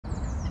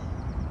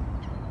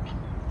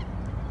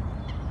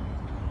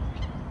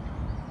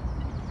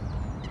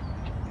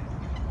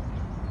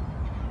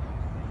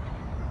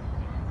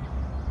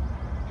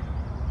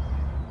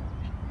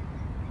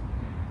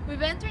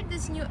We've entered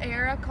this new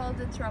era called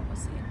the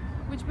Anthroposcene,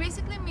 which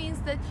basically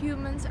means that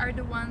humans are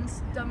the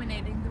ones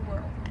dominating the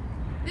world.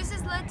 This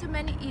has led to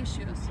many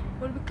issues,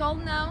 what we call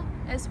now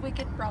as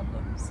wicked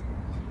problems.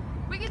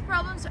 Wicked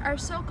problems are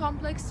so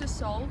complex to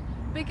solve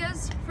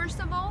because,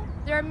 first of all,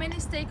 there are many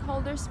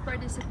stakeholders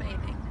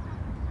participating.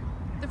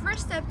 The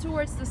first step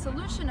towards the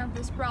solution of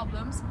these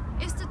problems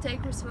is to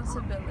take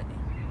responsibility.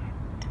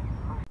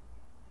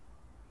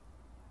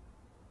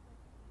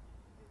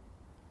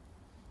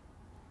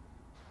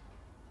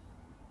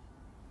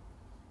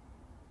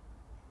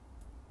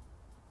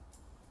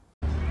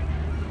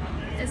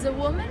 As a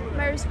woman,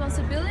 my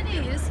responsibility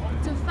is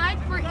to fight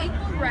for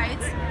equal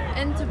rights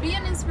and to be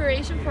an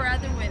inspiration for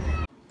other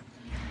women.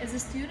 As a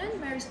student,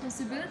 my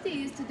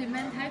responsibility is to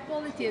demand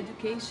high-quality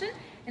education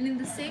and in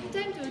the same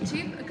time to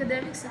achieve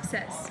academic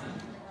success.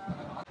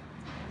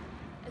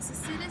 As a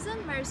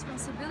citizen, my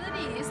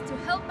responsibility is to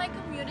help my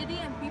community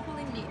and people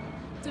in need,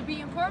 to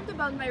be informed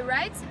about my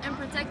rights and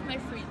protect my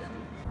freedom.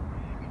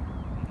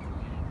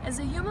 As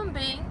a human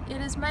being,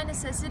 it is my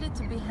necessity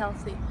to be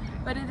healthy,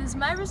 but it is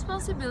my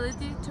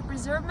responsibility to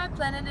preserve my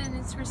planet and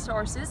its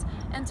resources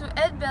and to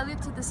add value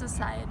to the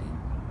society.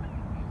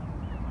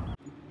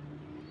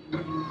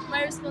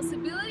 My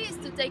responsibility is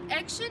to take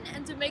action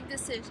and to make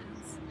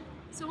decisions.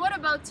 So what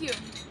about you?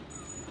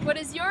 What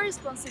is your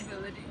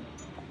responsibility?